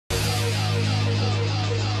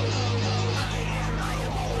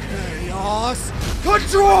Chaos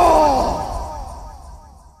Control!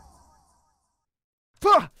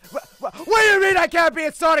 What do you mean I can't be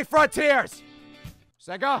in Sonic Frontiers?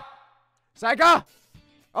 Sega? Sega?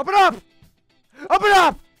 Open up! Open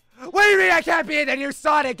up! What do you mean I can't be in the new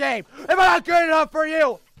Sonic game? Am I not good enough for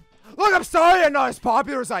you? Look, I'm sorry I'm not as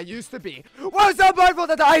popular as I used to be. Why is that my fault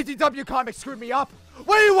that the IDW comics screwed me up?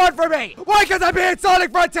 What do you want from me? Why can't I be in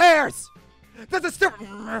Sonic Frontiers? That's a stupid...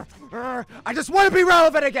 I just want to be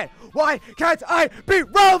relevant again. Why can't I be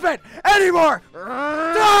relevant anymore?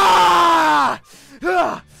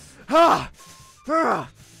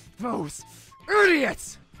 Those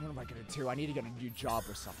idiots! What am I gonna do? I need to get a new job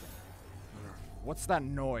or something. What's that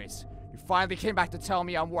noise? You finally came back to tell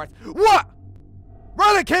me I'm worth... What?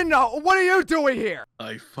 Brother Kidno, what are you doing here?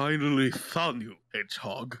 I finally found you,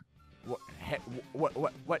 Hedgehog.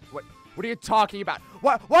 What are you talking about?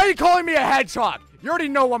 Why are you calling me a hedgehog? You already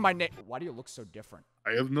know what my name... Why do you look so different?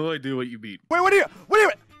 I have no idea what you mean. Wait.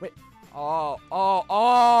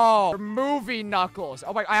 Oh. Movie Knuckles.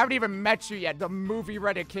 Oh my, I haven't even met you yet. The movie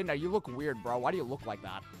Red Echidna. You look weird, bro. Why do you look like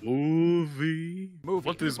that? Movie?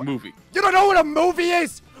 What is movie? You don't know what a movie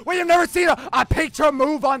is? Well, you've never seen a picture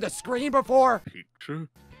move on the screen before? Picture?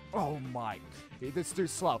 Oh my. Hey, this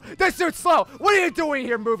dude's slow. This dude's slow. What are you doing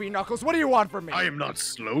here, Movie Knuckles? What do you want from me? I am not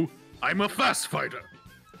slow. I'm a fast fighter.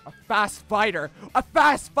 A fast fighter? A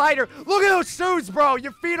fast fighter? Look at those shoes, bro.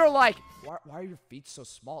 Your feet are like... Why are your feet so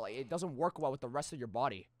small? It doesn't work well with the rest of your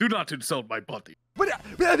body. Do not insult my body.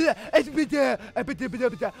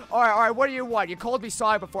 Alright, what do you want? You called me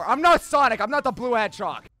Sonic before. I'm not Sonic. I'm not the Blue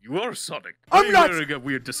Hedgehog. You are Sonic. I'm not wearing a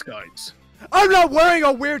weird disguise. I'm not wearing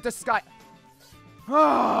a weird disguise.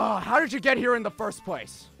 How did you get here in the first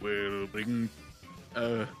place? Well,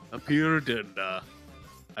 appeared and,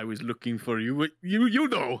 I was looking for you. You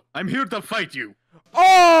know, I'm here to fight you.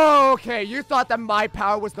 Oh, okay. You thought that my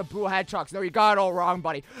power was the Blue Hedgehogs. No, you got it all wrong,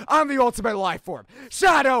 buddy. I'm the ultimate life form.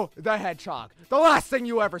 Shadow the Hedgehog. The last thing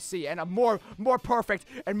you ever see. And I'm more perfect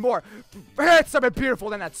and more handsome and beautiful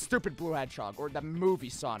than that stupid Blue Hedgehog. Or the movie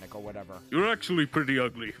Sonic or whatever. You're actually pretty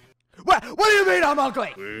ugly. What do you mean I'm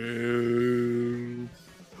ugly?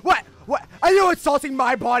 Well... What? Are you insulting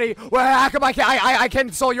my body? Well, how come I can't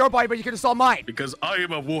insult your body, but you can insult mine? Because I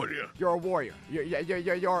am a warrior. You're a warrior.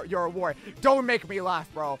 You're a warrior. Don't make me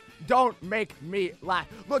laugh, bro. Don't make me laugh.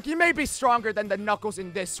 Look, you may be stronger than the Knuckles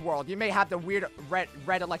in this world. You may have the weird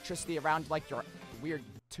red electricity around, like, your weird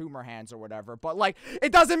tumor hands or whatever. But, like,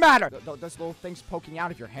 it doesn't matter. Those little things poking out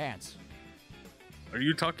of your hands. Are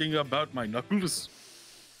you talking about my knuckles?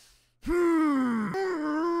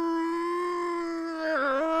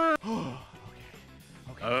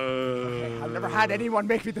 Okay. I've never had anyone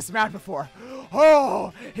make me this mad before.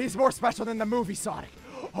 Oh, he's more special than the movie Sonic.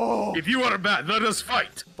 Oh. If you are bad, let us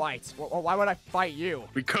fight. Fight? Why would I fight you?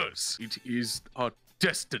 Because it is our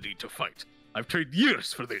destiny to fight. I've trained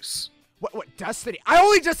years for this. What destiny? I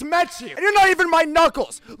only just met you, and you're not even my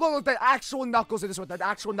Knuckles. Look, the actual Knuckles in this one, the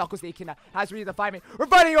actual Knuckles that has reason to fight me. We're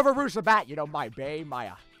fighting over Rouge the Bat, you know, my bae,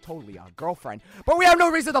 my totally girlfriend. But we have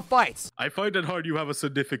no reason to fight. I find it hard you have a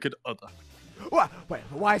significant other. What? Wait,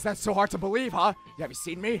 why is that so hard to believe, huh? Have you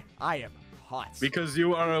seen me? I am hot. Because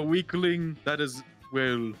you are a weakling that is,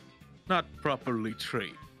 well, not properly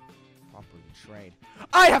trained. Properly trained?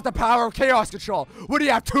 I have the power of chaos control. What do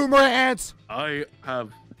you have, tumor hands? I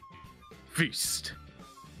have fist.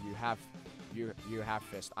 You have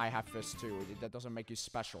fist. I have fist too. That doesn't make you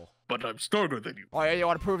special. But I'm stronger than you. Oh yeah, you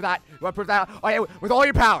want to prove that? You want to prove that? Oh yeah, with all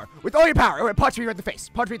your power. With all your power. Wait, punch me in the face.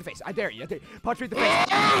 Punch me in the face. I dare you. Punch me in the face.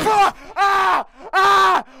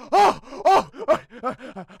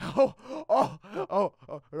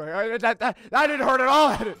 That didn't hurt at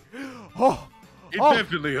all. It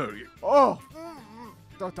definitely hurt you.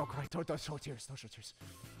 Don't cry. Don't show tears. Don't show tears.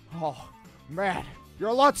 Oh, man. You're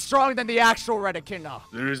a lot stronger than the actual Red Echidna.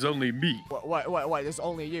 There is only me. What? There's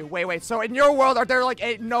only you. Wait. So in your world, are there like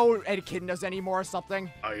no Echidnas anymore or something?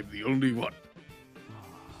 I am the only one.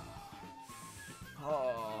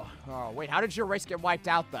 Oh, wait. How did your race get wiped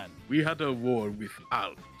out then? We had a war with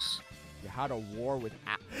owls. You had a war with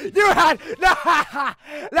owls?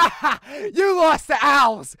 You lost to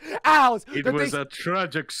owls! Owls! It was a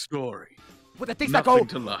tragic story. What, the things that go... Nothing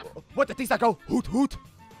to laugh. What, the things that go hoot hoot?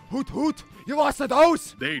 Hoot hoot? You lost to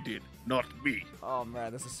those? They did, not me. Oh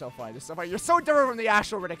man, this is so funny. You're so different from the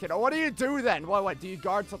actual Red Echidna. What do you do then? What? Do you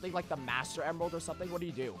guard something like the Master Emerald or something? What do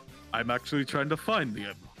you do? I'm actually trying to find the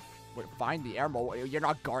emerald. Wait, find the emerald? You're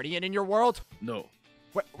not Guardian in your world? No.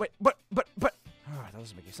 Wait, but... That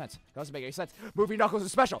doesn't make any sense. That doesn't make any sense. Movie Knuckles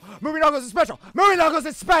is special. Movie Knuckles is special. Movie Knuckles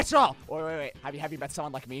is special. Wait. Have you met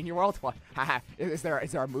someone like me in your world? What? Is there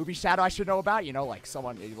a movie Shadow I should know about? You know, like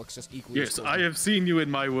someone who looks just equally. Yes, I have seen you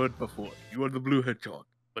in my world before. You are the blue hedgehog,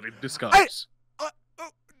 but in disguise.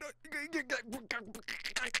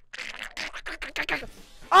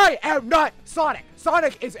 I am not Sonic.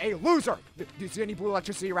 Sonic is a loser. Do you see any blue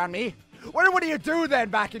electricity around me? What do you do then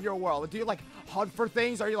back in your world? Do you like hunt for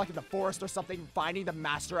things? Are you like in the forest or something finding the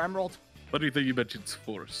Master Emerald? Funny thing you mentioned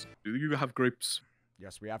forest. Do you have grapes?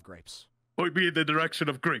 Yes, we have grapes. Point me in the direction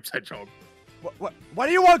of grapes, hedgehog. Why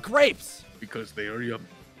do you want grapes? Because they are yummy.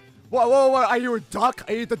 Whoa, are you a duck?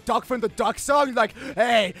 Are you the duck from the duck song? Like,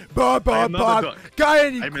 hey, Bob, I'm not a duck. got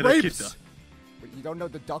any I'm grapes? You don't know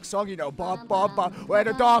the duck song? You know, Bob, when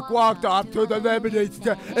the duck walked up to the lemonade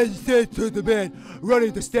stand and said to the man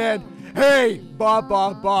running the stand, hey, Bob,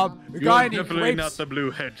 you got any definitely grapes? not the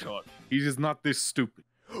blue hedgehog. He is not this stupid.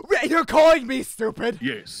 You're calling me stupid?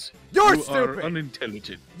 Yes. You're you stupid. are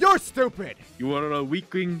unintelligent. You're stupid. You are a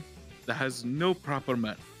weakling that has no proper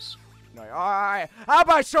manners. No, alright. How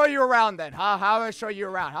about I show you around then? Huh? How about I show you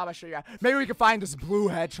around? Maybe we can find this blue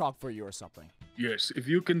hedgehog for you or something. Yes, if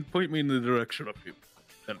you can point me in the direction of him,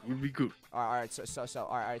 that would be good. Alright, so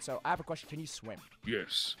I have a question. Can you swim?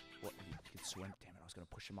 Yes. What? You can swim? Damn it, I was gonna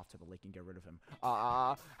push him off to the lake and get rid of him.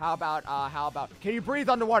 How about, can you breathe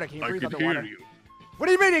underwater? Can you breathe underwater? I can hear you. What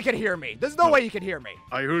do you mean you can hear me? There's no way you can hear me.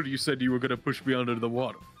 I heard you said you were gonna push me under the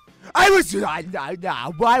water.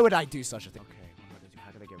 Nah, why would I do such a thing? Okay,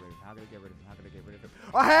 how can I get rid of him?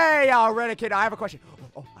 Oh, hey, Reddikin, I have a question.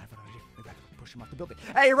 Oh, I have an idea. Maybe I can push him off the building.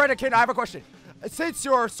 Hey, Reddikin, I have a question. Since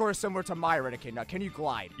you're sort of similar to my Reddikin, can you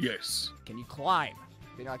glide? Yes. Can you climb?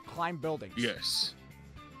 Can you climb buildings? Yes.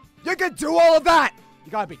 You can do all of that!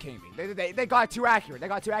 You gotta be kidding me. They got too accurate. They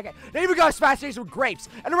even got a fascination with grapes.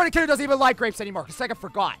 And the Reddikin doesn't even like grapes anymore, because Sega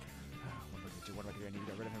forgot. What do I do? I need to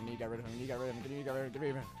get rid of him. Can you get rid of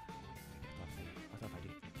him? What if I can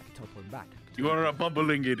teleport him back? You are a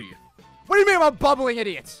bumbling idiot. What do you mean I'm a bumbling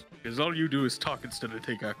idiot? Because all you do is talk instead of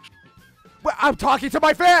take action. But I'm talking to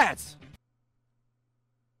my fans!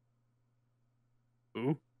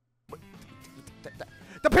 Who?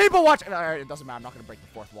 The people watching. It doesn't matter. I'm not gonna break the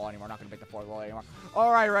fourth wall anymore.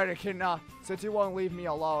 All right, Reddikin. Since you won't leave me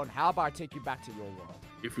alone, how about I take you back to your world?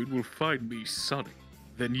 If it will find me Sonic,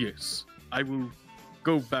 then yes, I will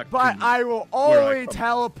go back. But I will only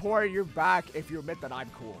teleport you back if you admit that I'm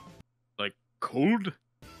cool. Like cold?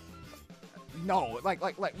 No, like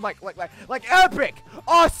epic,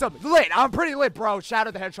 awesome, lit. I'm pretty lit, bro.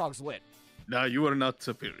 Shadow the Hedgehog's lit. Nah, you are not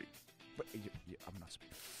superior. But I'm not superior.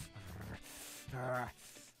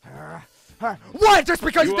 What? Just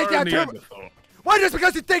because you think What? Just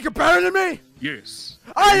because you think you're better than me? Yes.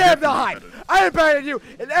 I am the hype. I am better than you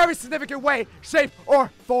in every significant way, shape, or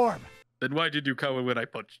form. Then why did you cower when I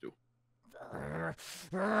punched you?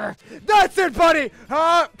 That's it, buddy.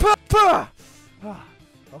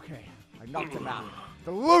 Okay, I knocked him out.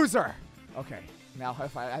 The loser. Okay, now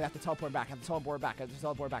if I have to teleport back.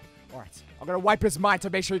 All right, I'm gonna wipe his mind to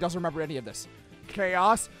make sure he doesn't remember any of this.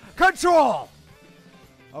 Chaos control.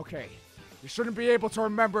 Okay, you shouldn't be able to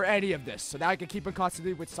remember any of this, so now I can keep in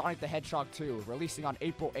continuity with Sonic the Hedgehog 2, releasing on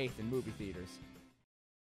April 8th in movie theaters.